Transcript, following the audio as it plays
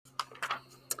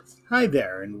Hi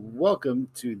there, and welcome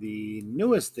to the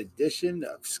newest edition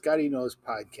of Scotty Knows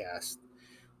Podcast.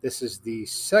 This is the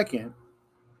second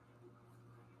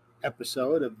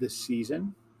episode of this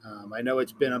season. I know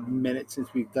it's been a minute since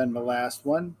we've done the last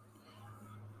one,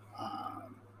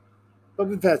 um, but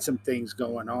we've had some things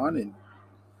going on and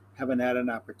haven't had an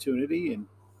opportunity. And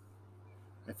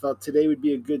I felt today would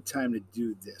be a good time to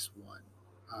do this one.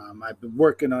 I've been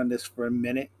working on this for a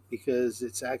minute because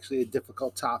it's actually a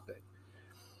difficult topic.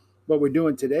 What we're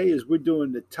doing today is we're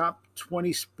doing the top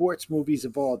 20 sports movies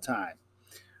of all time.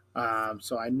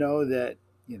 So I know that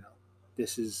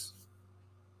this is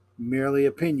merely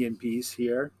opinion piece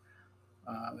here,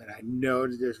 and I know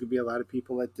that there's going to be a lot of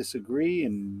people that disagree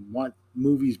and want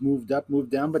movies moved up, moved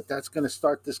down. But that's going to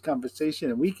start this conversation,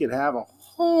 and we could have a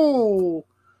whole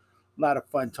lot of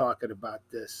fun talking about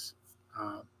this.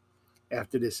 Um,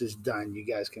 After this is done, you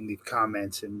guys can leave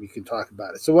comments and we can talk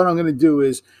about it. So what I'm going to do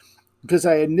is, because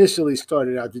I initially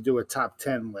started out to do a top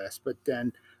 10 list, but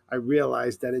then I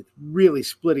realized that it's really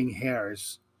splitting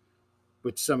hairs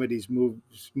with some of these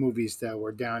movies that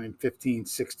were down in 15,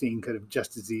 16 could have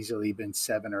just as easily been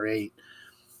 7 or 8.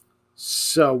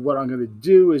 So what I'm going to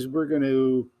do is we're going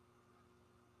to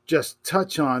just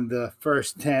touch on the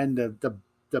first 10,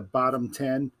 the bottom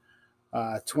 10,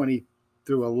 20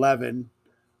 through 11.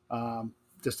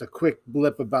 Just a quick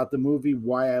blip about the movie,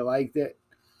 why I liked it.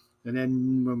 And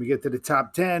then when we get to the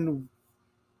top 10,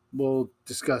 we'll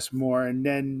discuss more. And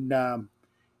then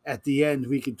at the end,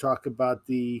 we can talk about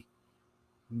the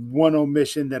one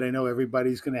omission that I know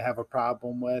everybody's going to have a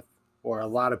problem with, or a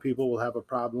lot of people will have a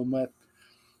problem with.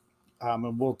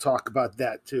 And we'll talk about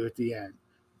that too at the end.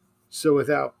 So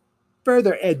without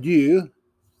further ado,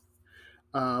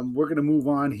 we're going to move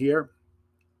on here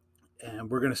and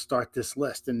we're going to start this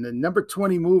list. And the number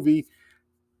 20 movie,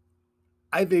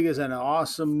 I think, is an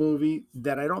awesome movie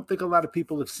that I don't think a lot of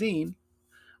people have seen.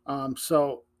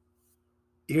 So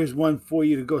here's one for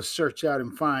you to go search out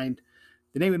and find.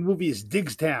 The name of the movie is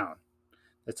Digstown.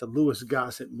 That's a Louis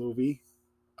Gossett movie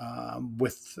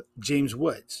with James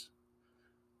Woods.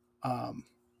 Um,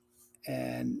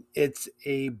 and it's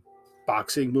a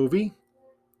boxing movie.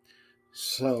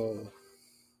 So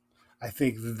I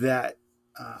think that,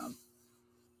 um,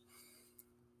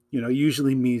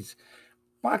 usually means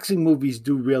boxing movies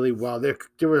do really well. There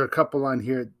were a couple on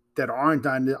here that aren't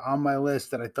on my list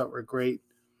that I thought were great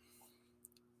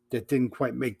that didn't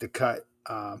quite make the cut.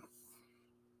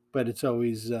 But it's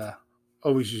always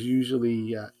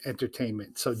usually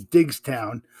entertainment. So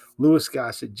Digstown, Louis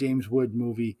Gossett, James Wood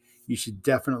movie. You should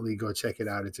definitely go check it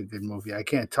out. It's a good movie. I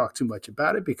can't talk too much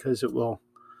about it because it will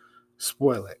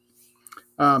spoil it.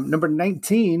 Number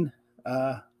 19,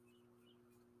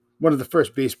 one of the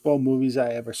first baseball movies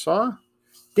I ever saw,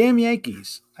 Damn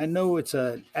Yankees. I know it's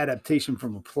an adaptation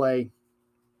from a play,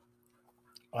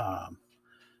 um,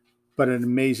 but an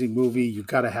amazing movie. You've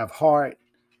got to have heart.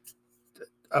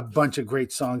 A bunch of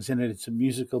great songs in it. It's a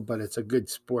musical, but it's a good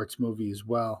sports movie as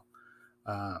well.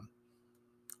 Um,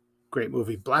 Great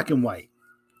movie. Black and white.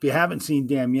 If you haven't seen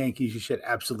Damn Yankees, you should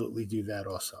absolutely do that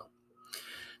also.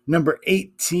 Number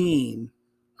 18,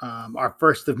 our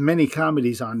first of many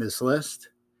comedies on this list,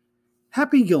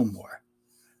 Happy Gilmore.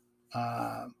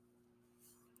 Uh,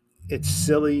 it's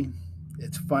silly.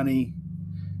 It's funny.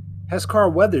 Has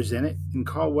Carl Weathers in it, and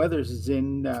Carl Weathers is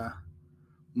in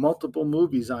multiple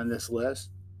movies on this list.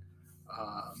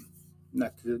 Um,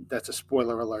 that's a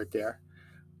spoiler alert there.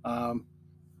 Um,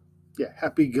 yeah,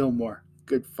 Happy Gilmore,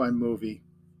 good fun movie.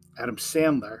 Adam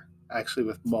Sandler, actually,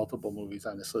 with multiple movies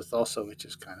on this list, also, which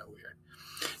is kind of weird.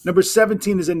 Number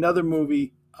 17 is another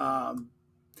movie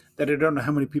that I don't know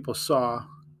how many people saw.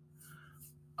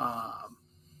 Um,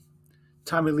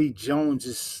 Tommy Lee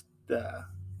Jones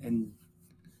and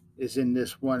is in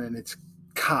this one, and it's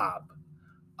Cobb.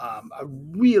 A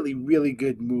really, really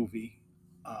good movie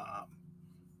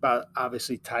about,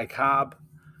 obviously, Ty Cobb.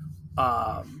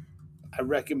 I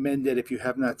recommend it if you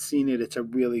have not seen it. It's a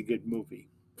really good movie.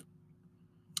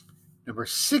 Number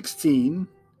 16,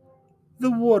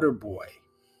 The Water Boy.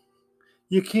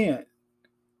 You can't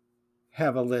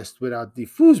have a list without the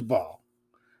foosball.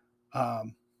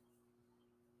 Um,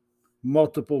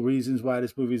 Multiple reasons why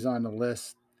this movie's on the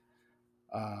list.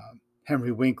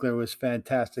 Henry Winkler was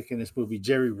fantastic in this movie.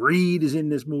 Jerry Reed is in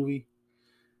this movie.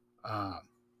 Um,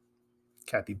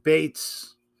 Kathy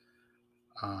Bates.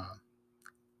 Um,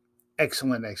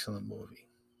 Excellent, excellent movie.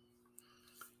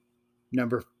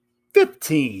 Number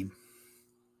 15,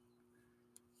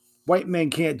 White Men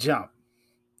Can't Jump.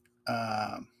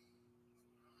 Um,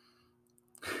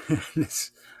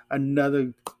 this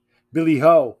another Billy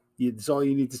Ho. That's all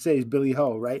you need to say is Billy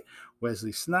Ho, right?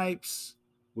 Wesley Snipes,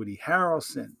 Woody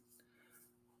Harrelson,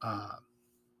 Uh,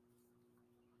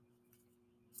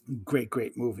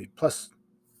 great movie. Plus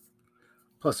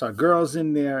our girls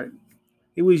in there.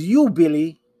 It was you,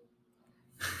 Billy.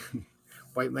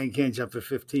 White Man Can't Jump at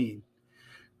 15.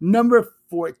 Number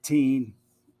 14,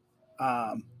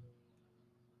 um,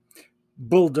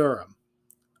 Bull Durham.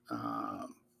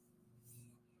 Um,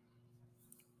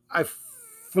 I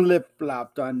flip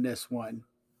flopped on this one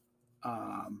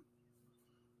um,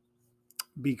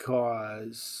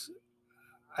 because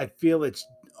I feel it's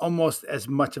almost as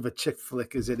much of a chick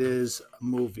flick as it is a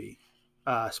movie,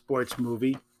 sports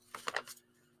movie.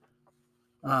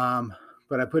 Um,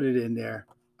 but I put it in there.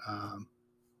 Um,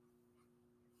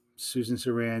 Susan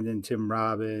Sarandon, Tim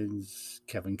Robbins,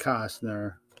 Kevin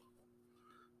Costner,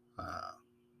 uh,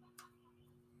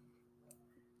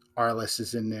 Arliss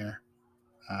is in there.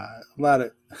 A lot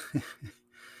of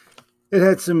it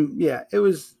had some, yeah. It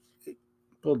was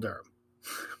Bull Durham.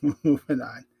 Moving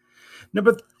on,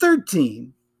 number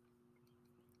 13,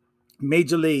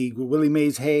 Major League with Willie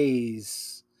Mays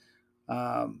Hayes.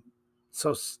 Um,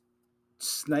 so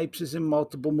Snipes is in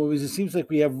multiple movies. It seems like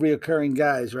we have reoccurring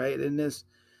guys, right? In this,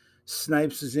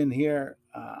 Snipes is in here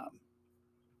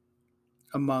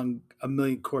among a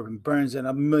million, Corbin Burns and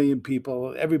a million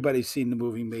people. Everybody's seen the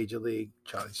movie Major League.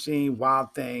 Charlie Sheen,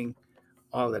 Wild Thing,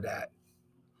 all of that.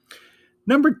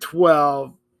 Number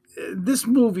 12, this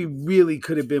movie really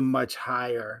could have been much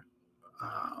higher.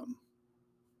 Um,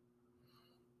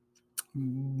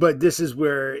 but this is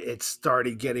where it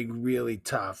started getting really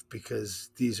tough because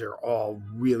these are all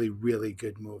really, really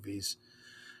good movies.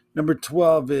 Number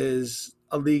 12 is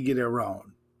A League of Their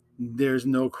Own. There's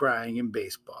no crying in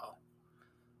baseball.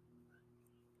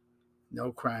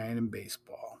 No crying in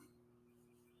baseball.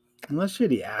 Unless you're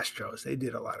the Astros, they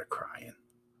did a lot of crying.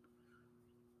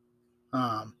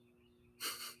 Um,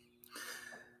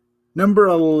 Number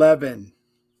 11,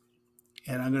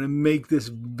 and I'm going to make this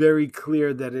very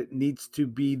clear that it needs to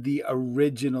be the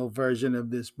original version of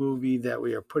this movie that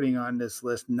we are putting on this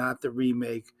list, not the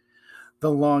remake,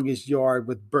 The Longest Yard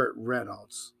with Burt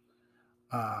Reynolds.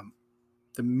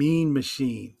 The Mean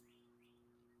Machine.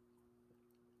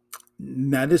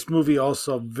 Now, this movie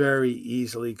also very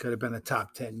easily could have been a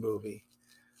top 10 movie.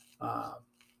 Uh,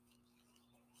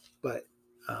 but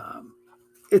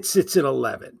it sits at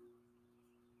 11.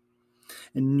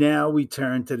 And now we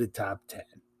turn to the top 10.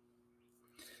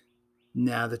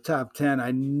 Now, the top 10,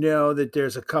 I know that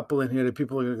there's a couple in here that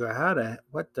people are going to go,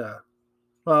 what the?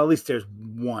 Well, at least there's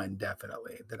one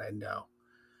definitely that I know.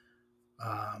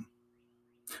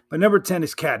 But number 10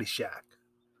 is Caddyshack.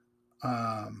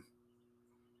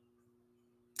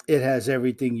 It has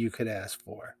everything you could ask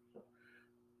for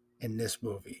in this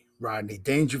movie. Rodney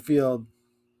Dangerfield,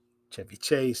 Chevy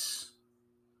Chase,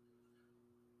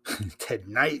 Ted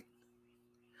Knight.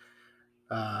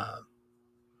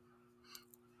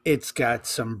 It's got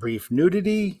some brief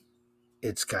nudity.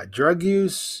 It's got drug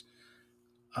use.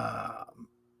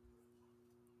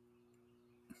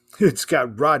 It's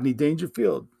got Rodney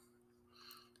Dangerfield.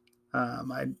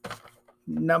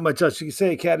 Not much else you can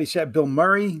say. Caddyshack, Bill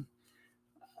Murray.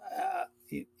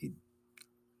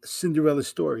 Cinderella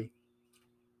Story.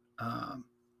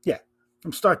 Yeah,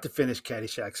 from start to finish,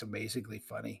 Caddyshack's amazingly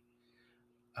funny.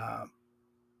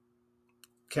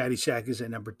 Caddyshack is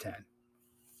at number 10.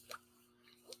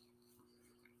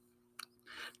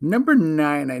 Number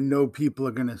 9, I know people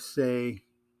are going to say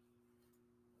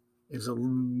is a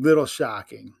little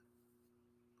shocking.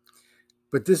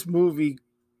 But this movie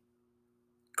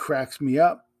cracks me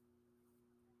up.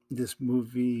 This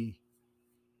movie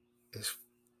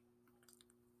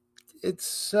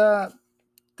it's The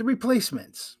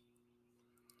Replacements.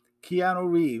 Keanu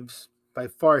Reeves, by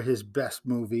far his best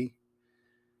movie.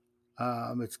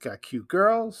 It's got cute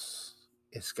girls.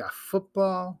 It's got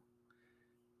football.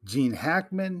 Gene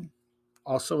Hackman,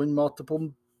 also in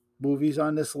multiple movies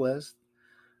on this list.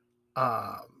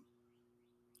 Favreau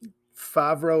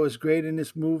is great in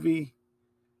this movie.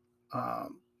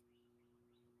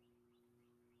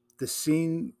 The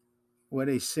scene when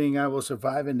they sing "I Will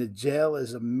Survive" in the jail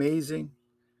is amazing.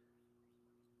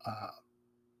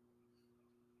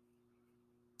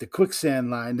 The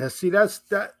quicksand line. Now, see, that's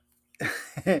that.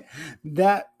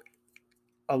 That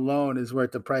alone is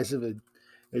worth the price of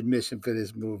admission for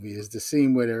this movie. Is the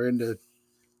scene where they're and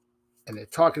they're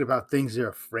talking about things they're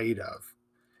afraid of,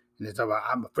 and they're talking about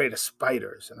I'm afraid of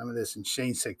spiders, and I'm in this, and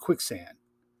Shane said quicksand.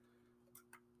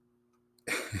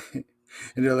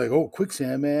 And they're like, "Oh,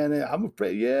 quicksand, man! I'm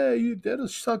afraid. Yeah, that'll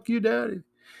suck you down."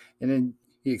 And then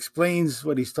he explains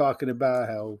what he's talking about.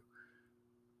 How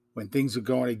when things are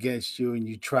going against you, and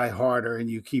you try harder, and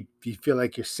you feel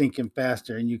like you're sinking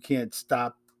faster, and you can't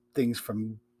stop things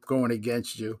from going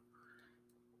against you.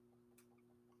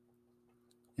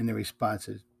 And the response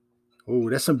is, oh,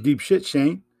 that's some deep shit,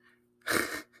 Shane.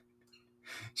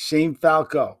 Shane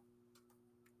Falco.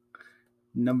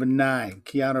 Number 9,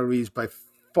 Keanu Reeves, by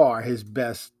far his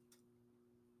best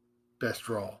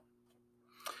role.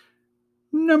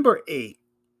 Number 8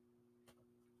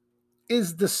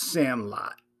 is The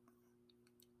Sandlot.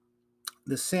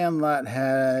 The Sandlot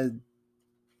had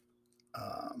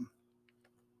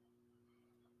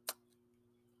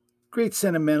great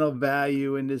sentimental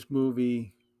value in this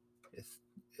movie.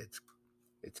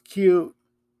 It's cute.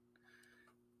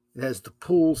 It has the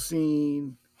pool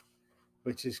scene,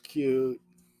 which is cute.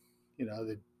 You know,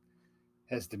 it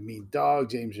has the mean dog,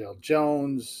 James Earl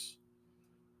Jones.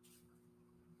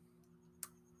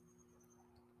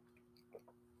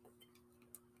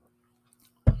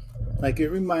 Like, it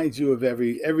reminds you of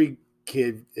every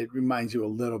kid. It reminds you a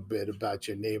little bit about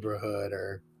your neighborhood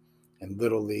or and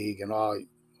Little League and all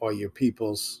your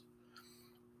peoples.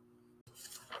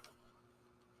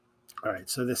 All right,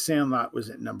 so The Sandlot was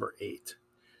at number 8.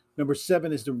 Number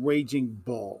 7 is The Raging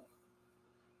Bull.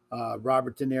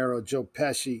 Robert De Niro, Joe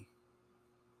Pesci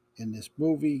in this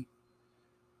movie.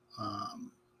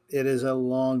 It is a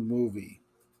long movie,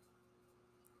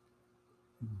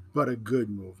 but a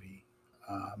good movie.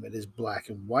 It is black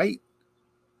and white.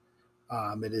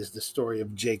 It is the story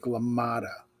of Jake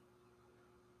LaMotta.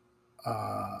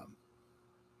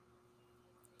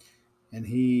 And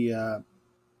he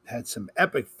had some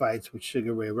epic fights with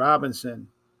Sugar Ray Robinson.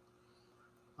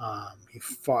 He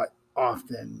fought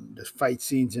often. The fight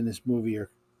scenes in this movie are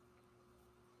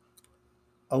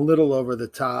a little over the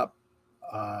top,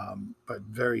 but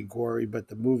very gory. But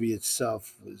the movie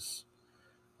itself was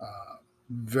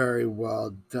very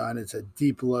well done. It's a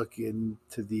deep look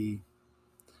into the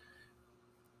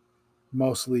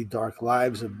mostly dark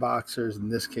lives of boxers. In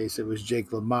this case, it was Jake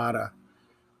LaMotta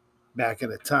back at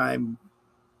a time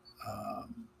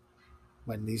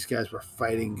when these guys were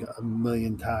fighting a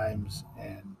million times,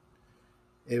 and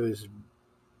it was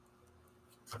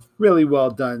really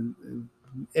well done.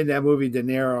 In that movie, De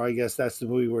Niro, I guess that's the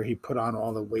movie where he put on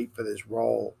all the weight for this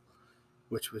role,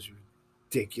 which was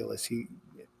ridiculous. He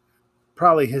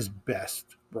probably his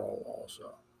best role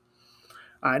also.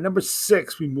 All right, number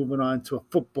 6, we're moving on to a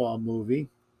football movie.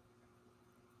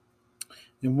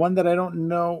 And one that I don't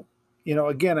know,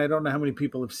 again, I don't know how many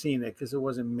people have seen it because it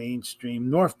wasn't mainstream.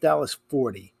 North Dallas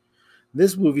 40.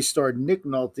 This movie starred Nick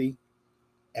Nolte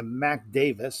and Mac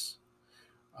Davis.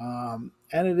 And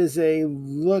it is a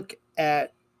look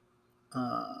at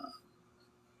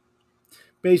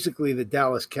basically the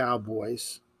Dallas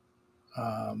Cowboys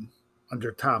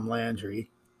under Tom Landry.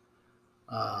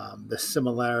 The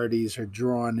similarities are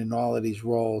drawn in all of these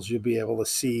roles. You'll be able to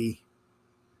see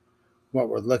what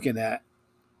we're looking at.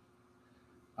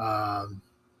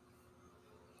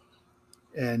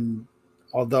 And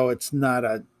although it's not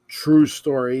a true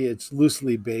story, it's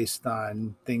loosely based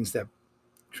on things that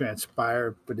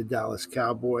transpired for the Dallas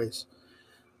Cowboys.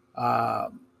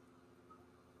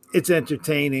 It's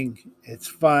entertaining. It's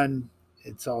fun.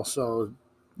 It's also,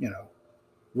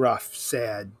 rough,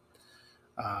 sad.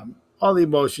 All the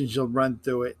emotions, you'll run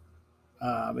through it.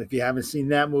 If you haven't seen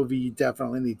that movie, you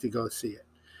definitely need to go see it.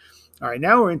 All right,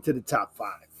 now we're into the top 5.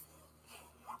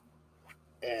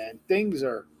 And things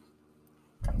are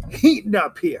heating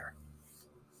up here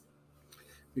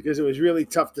because it was really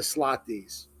tough to slot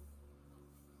these.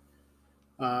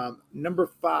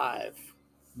 Number 5,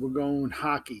 we're going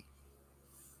hockey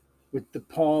with the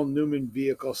Paul Newman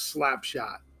vehicle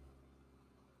Slapshot.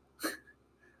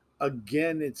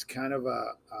 Again, it's kind of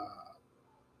a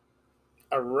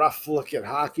rough look at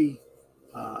hockey.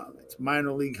 It's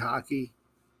minor league hockey,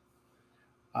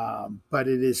 but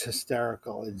it is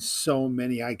hysterical, and so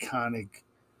many iconic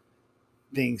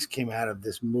things came out of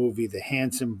this movie. The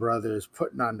Hanson brothers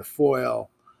putting on the foil,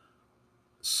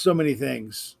 so many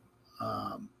things.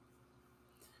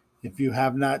 If you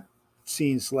have not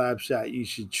seen Slapshot, you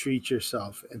should treat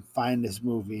yourself and find this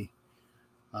movie.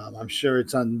 I'm sure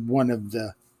it's on one of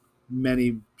the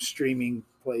many streaming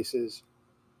places.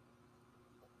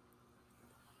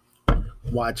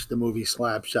 Watch the movie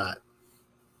Slapshot.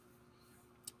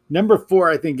 Number 4,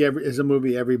 I think, is a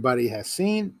movie everybody has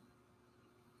seen.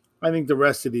 I think the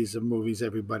rest of these are movies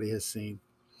everybody has seen.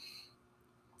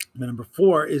 And number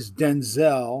 4 is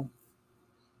Denzel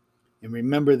and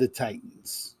Remember the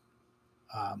Titans.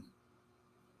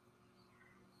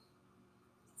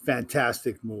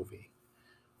 Fantastic movie.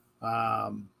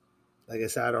 Like I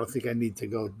said, I don't think I need to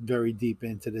go very deep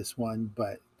into this one,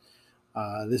 but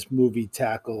this movie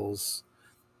tackles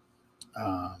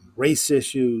race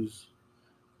issues,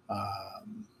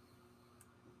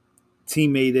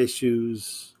 teammate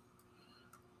issues,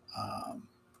 um,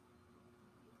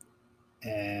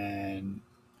 and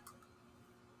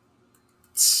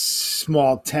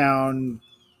small town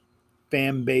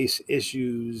fan base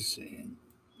issues and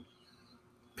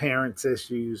parents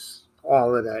issues,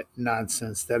 all of that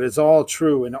nonsense. That is all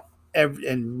true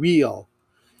and real.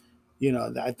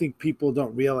 I think people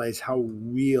don't realize how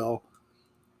real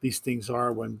these things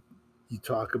are when you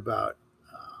talk about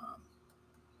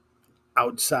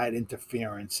outside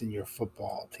interference in your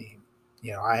football team.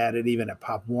 I had it even at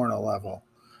Pop Warner level.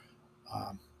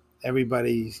 Um,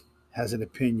 Everybody has an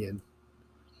opinion,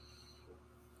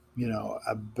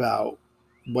 about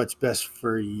what's best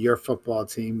for your football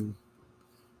team.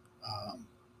 Um,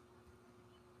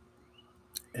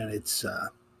 and it's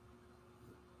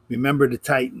Remember the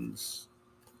Titans.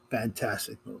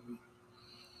 Fantastic movie.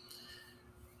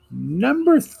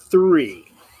 Number three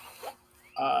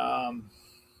um,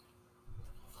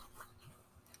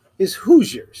 is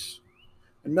Hoosiers,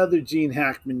 another Gene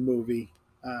Hackman movie.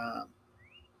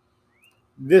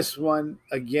 This one,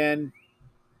 again,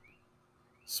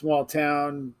 small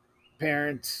town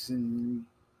parents and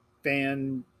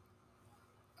fan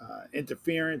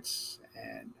interference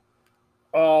and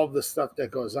all the stuff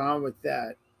that goes on with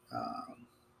that. Um,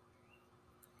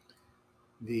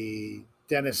 the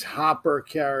Dennis Hopper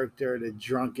character, the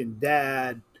drunken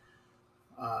dad.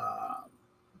 Uh,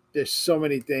 there's so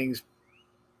many things,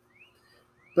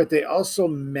 but they also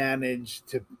managed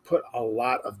to put a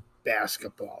lot of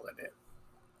basketball in it.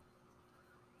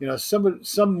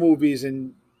 Some movies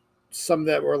and some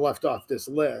that were left off this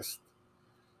list,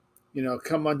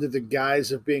 come under the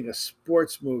guise of being a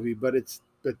sports movie, but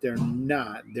they're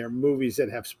not. They're movies that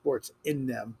have sports in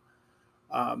them.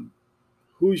 Um,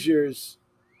 Hoosiers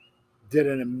did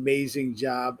an amazing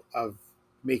job of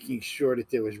making sure that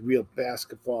there was real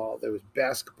basketball. There was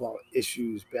basketball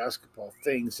issues, basketball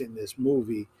things in this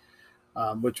movie,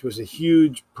 which was a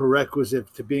huge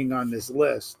prerequisite to being on this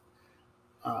list.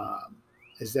 Um,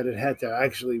 is that it had to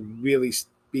actually really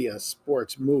be a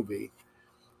sports movie.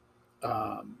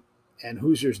 Um, and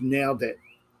Hoosiers nailed it,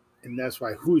 and that's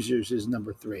why Hoosiers is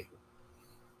number three.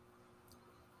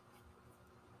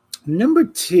 Number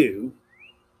two,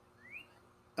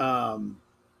 um,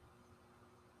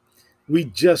 we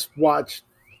just watched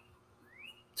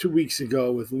 2 weeks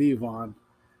ago with Levon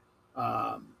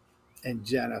um, and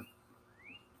Jenna,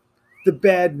 The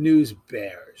Bad News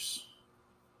Bears.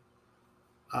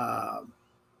 Um,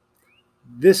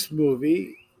 this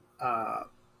movie uh,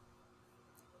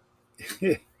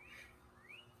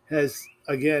 has,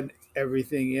 again,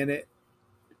 everything in it,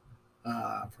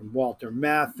 from Walter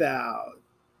Matthau,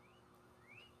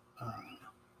 uh,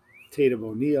 Tatum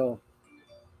O'Neal.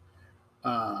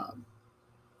 Um,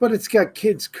 but it's got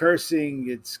kids cursing,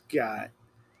 it's got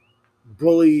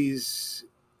bullies,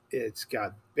 it's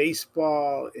got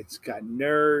baseball, it's got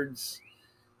nerds,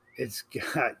 it's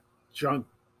got drunk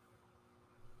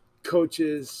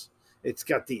coaches, it's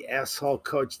got the asshole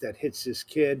coach that hits his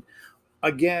kid.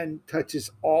 Again,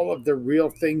 touches all of the real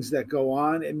things that go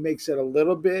on and makes it a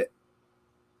little bit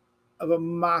of a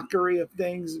mockery of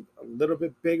things, a little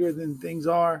bit bigger than things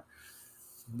are.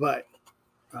 But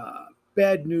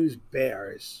Bad News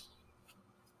Bears.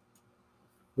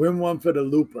 Win one for the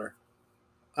Looper.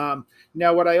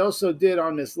 Now, what I also did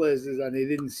on this list is, and they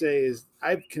didn't say, is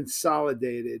I've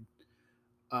consolidated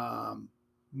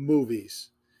movies.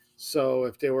 So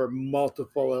if there were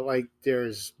multiple, like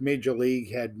there's Major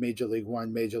League had Major League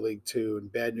One, Major League Two,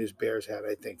 and Bad News Bears had,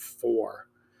 I think, four.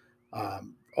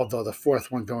 Although the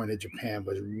fourth one going to Japan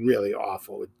was really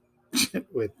awful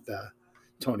with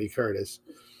Tony Curtis.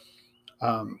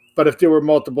 But if there were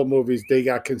multiple movies, they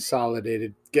got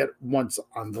consolidated, get once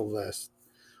on the list.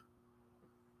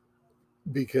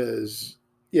 Because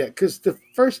the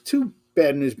first two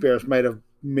Bad News Bears might have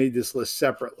made this list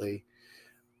separately.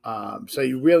 So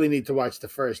you really need to watch the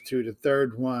first two. The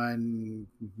third one,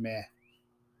 meh.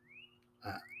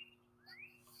 Uh,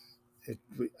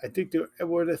 I think there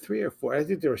were the three or four. I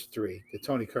think there was three. The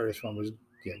Tony Curtis one was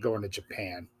going to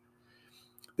Japan.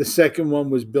 The second one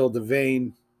was Bill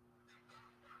Devane.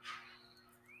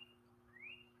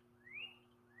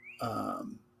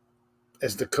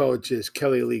 As the coach is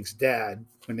Kelly League's dad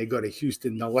when they go to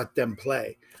Houston to let them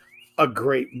play. A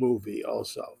great movie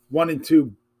also. 1 and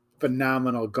 2,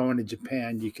 phenomenal. Going to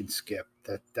Japan, you can skip.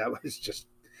 That was just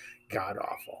god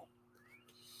awful.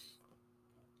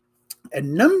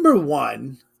 And number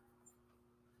one,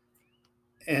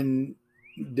 and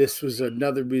this was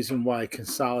another reason why I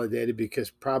consolidated, because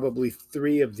probably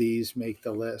 3 of these make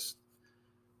the list,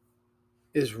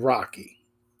 is Rocky.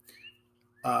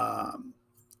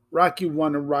 Rocky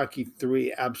 1 and Rocky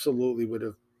 3 absolutely would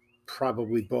have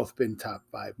probably both been top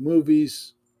 5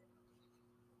 movies.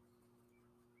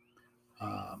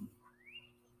 Um,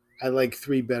 I like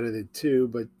 3 better than 2,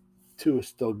 but 2 is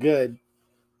still good.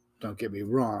 Don't get me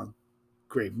wrong.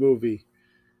 Great movie.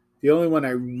 The only one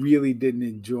I really didn't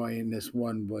enjoy in this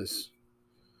one was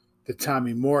the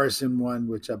Tommy Morrison one,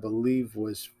 which I believe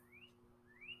was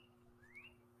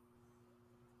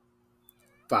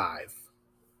 5.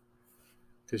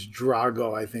 Because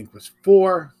Drago, I think, was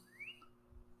 4.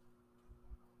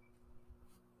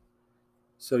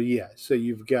 So, yeah. So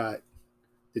you've got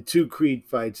the 2 Creed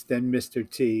fights, then Mr.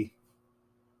 T,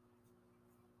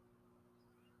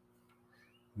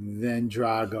 then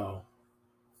Drago,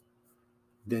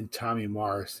 then Tommy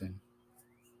Morrison,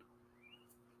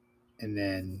 and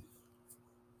then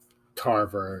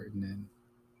Tarver, and then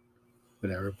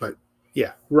whatever. But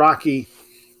yeah, Rocky,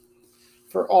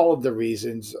 for all of the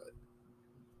reasons,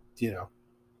 you know,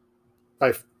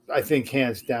 I, I think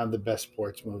hands down the best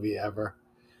sports movie ever.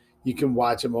 You can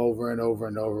watch them over and over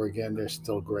and over again. They're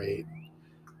still great.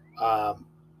 Um,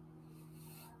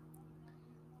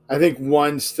 I think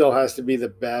 1 still has to be the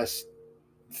best,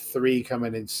 3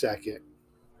 coming in second.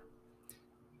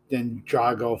 Then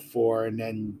Drago 4, and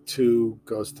then 2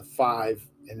 goes to 5,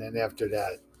 and then after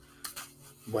that,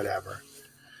 whatever.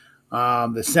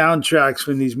 The soundtracks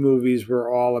from these movies were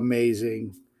all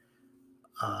amazing.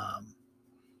 Um,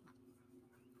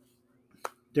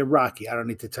 they're Rocky. I don't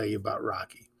need to tell you about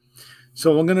Rocky.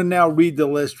 So I'm going to now read the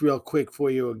list real quick for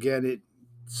you again,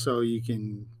 so you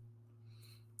can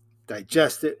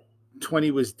digest it.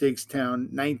 20 was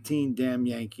Digstown, 19 Damn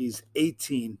Yankees,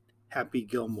 18 Happy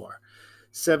Gilmore,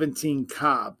 17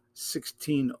 Cobb,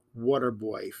 16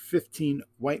 Waterboy, 15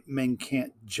 White Men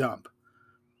Can't Jump,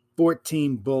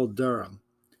 14 Bull Durham,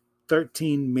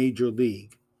 13 Major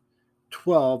League,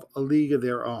 12 A League of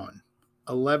Their Own,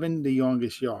 11 The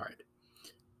Youngest Yard,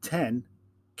 10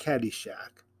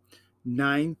 Caddyshack,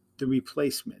 9 The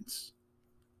Replacements,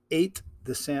 8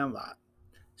 The Sandlot,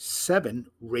 7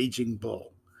 Raging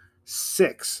Bull,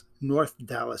 6 North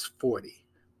Dallas 40,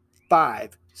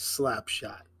 5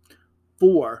 Slapshot,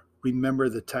 4 Remember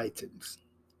the Titans,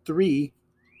 3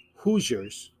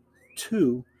 Hoosiers,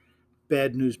 2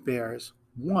 Bad News Bears,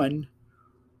 1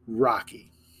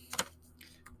 Rocky.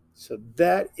 So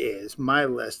that is my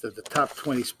list of the top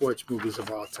 20 sports movies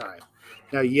of all time.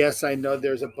 Now, yes, I know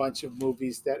there's a bunch of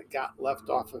movies that got left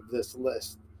off of this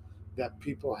list that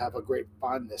people have a great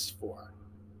fondness for.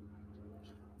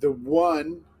 The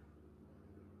one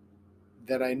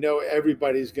that I know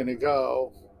everybody's going to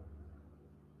go,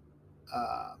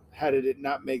 how did it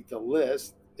not make the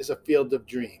list, is A Field of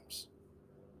Dreams.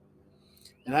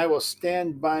 And I will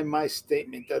stand by my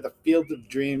statement that The Field of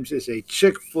Dreams is a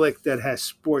chick flick that has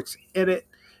sports in it,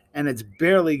 and it's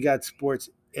barely got sports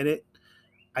in it.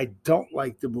 I don't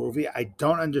like the movie. I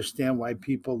don't understand why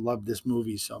people love this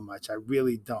movie so much. I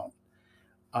really don't.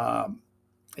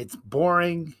 It's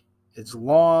boring. It's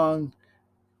long.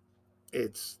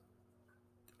 It's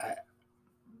I,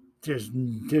 there's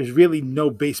really no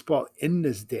baseball in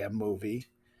this damn movie.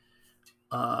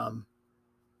 Um,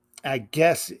 I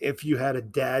guess if you had a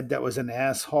dad that was an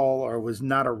asshole or was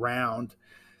not around,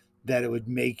 that it would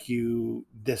make you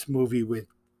this movie would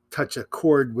touch a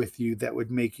chord with you that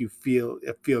would make you feel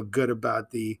good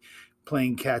about the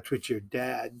playing catch with your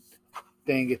dad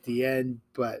thing at the end.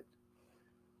 But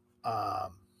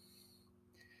um,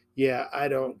 yeah, I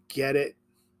don't get it.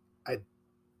 I'm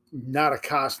not a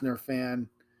Costner fan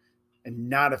and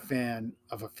not a fan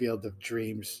of A Field of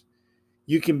Dreams.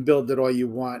 You can build it all you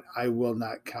want. I will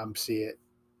not come see it.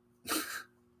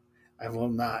 I will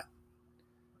not.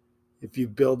 If you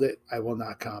build it, I will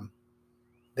not come.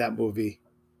 That movie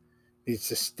needs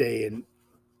to stay in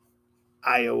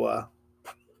Iowa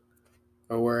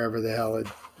or wherever the hell it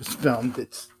was filmed.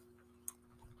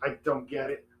 I don't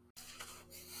get it.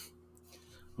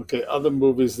 Okay, other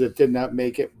movies that did not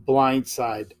make it.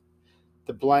 Blindside.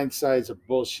 The Blind Side's a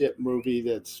bullshit movie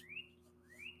that's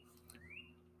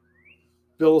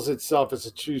bills itself as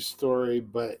a true story,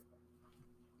 but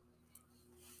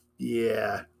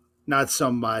yeah, not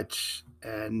so much.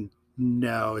 And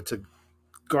no, it's a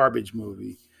garbage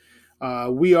movie.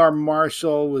 We Are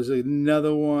Marshall was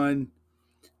another one.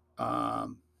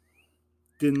 Um,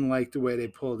 didn't like the way they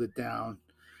pulled it down.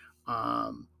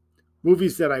 Um,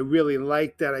 Movies that I really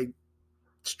liked that I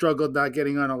struggled not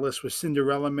getting on a list was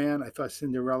Cinderella Man. I thought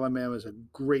Cinderella Man was a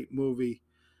great movie.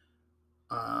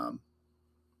 Um,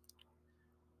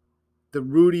 the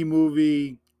Rudy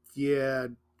movie, yeah,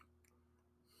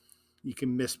 you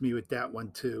can miss me with that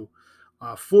one too.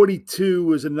 42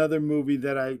 was another movie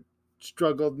that I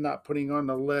struggled not putting on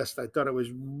the list. I thought it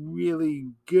was really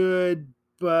good,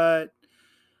 but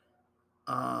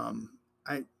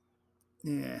I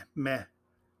yeah, meh.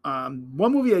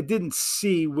 One movie I didn't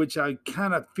see, which I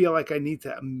kind of feel like I need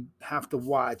to have to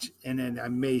watch, and then I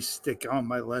may stick on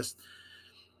my list,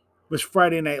 was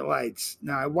Friday Night Lights.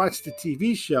 Now I watched the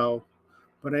TV show,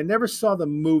 but I never saw the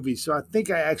movie, so I think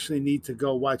I actually need to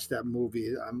go watch that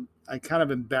movie. I kind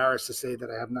of embarrassed to say that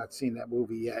I have not seen that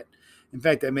movie yet. In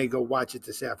fact, I may go watch it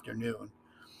this afternoon.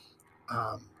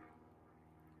 Um,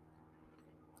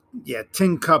 yeah,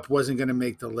 Tin Cup wasn't going to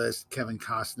make the list. Kevin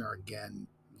Costner again.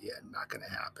 Yeah, not going to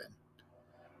happen.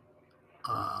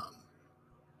 Um,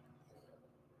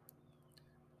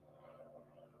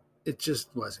 it just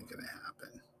wasn't going to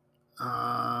happen.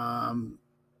 Uh,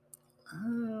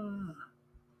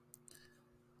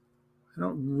 I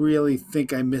don't really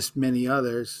think I missed many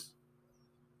others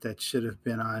that should have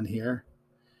been on here.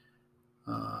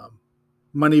 Um,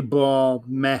 Moneyball,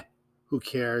 meh, who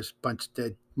cares? Bunch of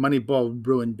dead. Moneyball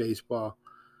ruined baseball,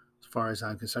 as far as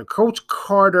I'm concerned. Coach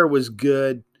Carter was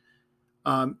good.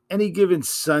 Any Given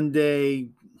Sunday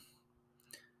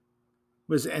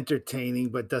was entertaining,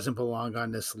 but doesn't belong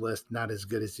on this list. Not as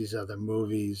good as these other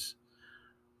movies.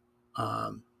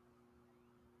 Um,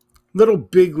 Little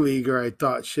Big Leaguer, I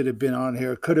thought should have been on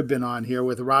here. Could have been on here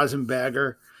with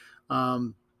Rosenbagger,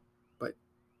 but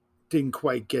didn't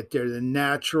quite get there. The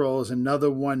Natural is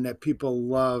another one that people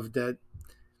love. That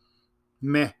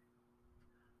meh.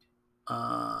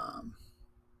 Um,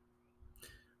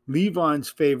 Levon's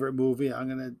favorite movie I'm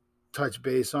going to touch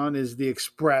base on is The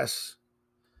Express.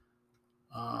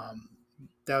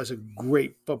 That was a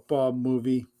great football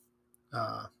movie.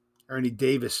 Ernie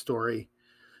Davis story.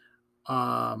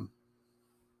 I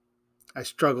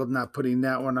struggled not putting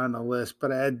that one on the list,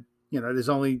 but I had, there's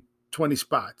only 20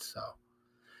 spots.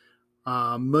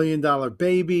 So, Million Dollar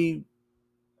Baby,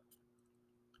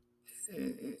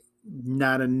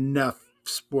 not enough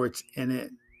sports in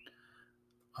it.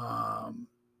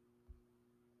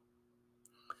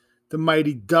 The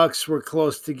Mighty Ducks were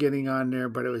close to getting on there,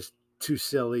 but it was too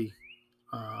silly.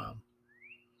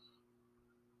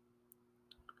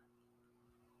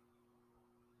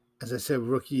 As I said,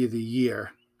 Rookie of the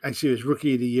Year. Actually, it was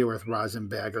Rookie of the Year with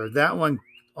Rosenbagger. That one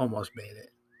almost made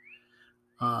it.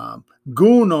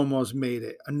 Goon almost made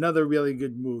it. Another really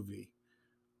good movie.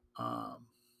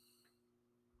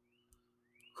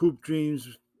 Hoop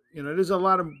Dreams. There's a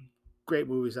lot of great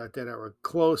movies out there that were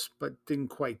close but didn't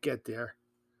quite get there.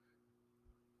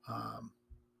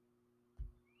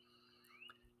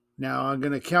 Now I'm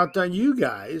going to count on you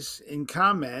guys in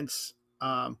comments.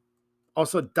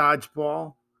 Also,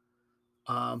 dodgeball.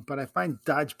 But I find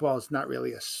dodgeball is not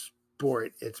really a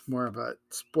sport. It's more of a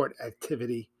sport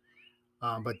activity.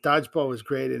 But dodgeball was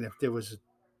great. And if there was,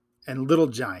 and Little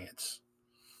Giants.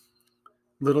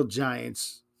 Little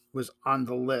Giants was on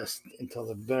the list until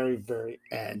the very, very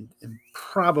end and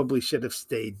probably should have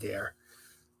stayed there.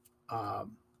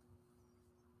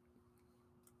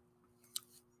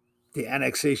 The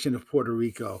annexation of Puerto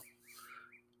Rico.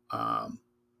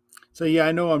 So, yeah,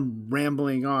 I know I'm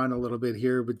rambling on a little bit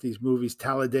here with these movies.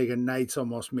 Talladega Nights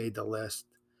almost made the list.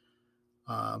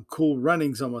 Cool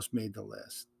Runnings almost made the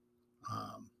list.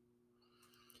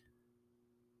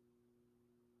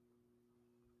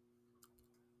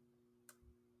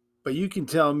 But you can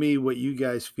tell me what you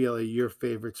guys feel are your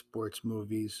favorite sports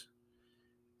movies,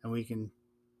 and we can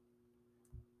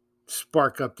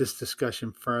spark up this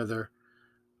discussion further.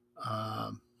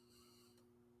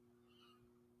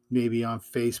 Maybe on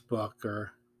Facebook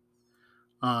or,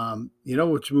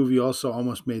 which movie also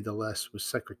almost made the list was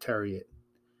Secretariat.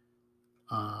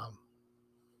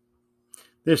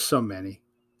 There's so many.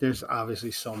 There's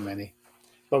obviously so many,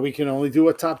 but we can only do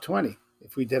a top 20.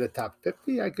 If we did a top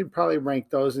 50, I could probably rank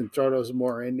those and throw those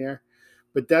more in there.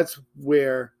 But that's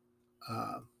where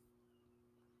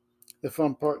the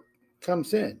fun part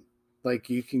comes in. Like,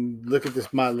 you can look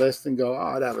at my list and go,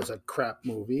 oh, that was a crap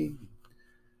movie.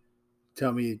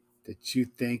 Tell me that you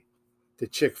think the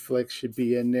chick flick should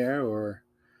be in there or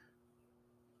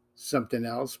something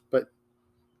else. But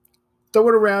throw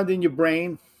it around in your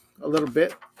brain a little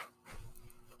bit.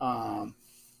 I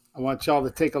want y'all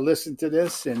to take a listen to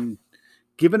this and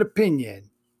give an opinion.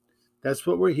 That's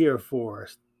what we're here for.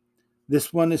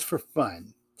 This one is for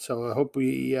fun. So I hope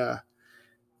we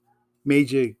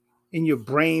made you in your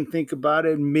brain think about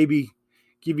it and maybe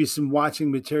give you some watching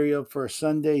material for a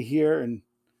Sunday here and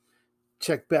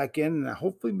check back in. And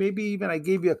hopefully maybe even I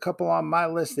gave you a couple on my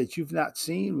list that you've not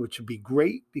seen, which would be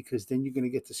great because then you're going to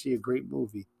get to see a great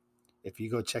movie if you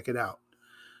go check it out.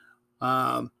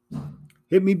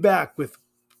 Hit me back with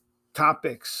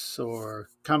topics or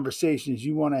conversations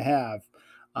you want to have.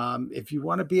 If you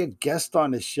want to be a guest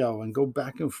on the show and go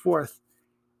back and forth,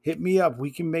 hit me up.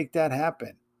 We can make that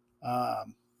happen.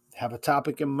 Have a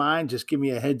topic in mind, just give me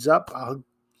a heads up.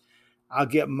 I'll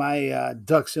get my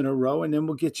ducks in a row, and then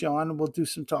we'll get you on and we'll do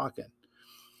some talking.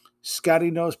 Scotty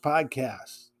Knows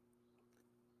Podcast.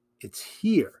 It's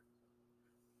here,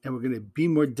 and we're going to be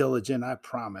more diligent, I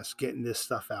promise, getting this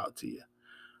stuff out to you.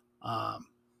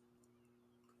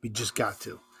 We just got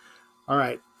to. All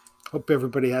right. Hope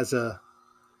everybody has a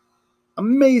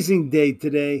amazing day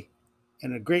today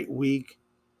and a great week.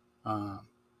 And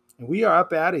we are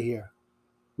up out of here.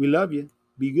 We love you.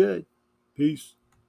 Be good. Peace.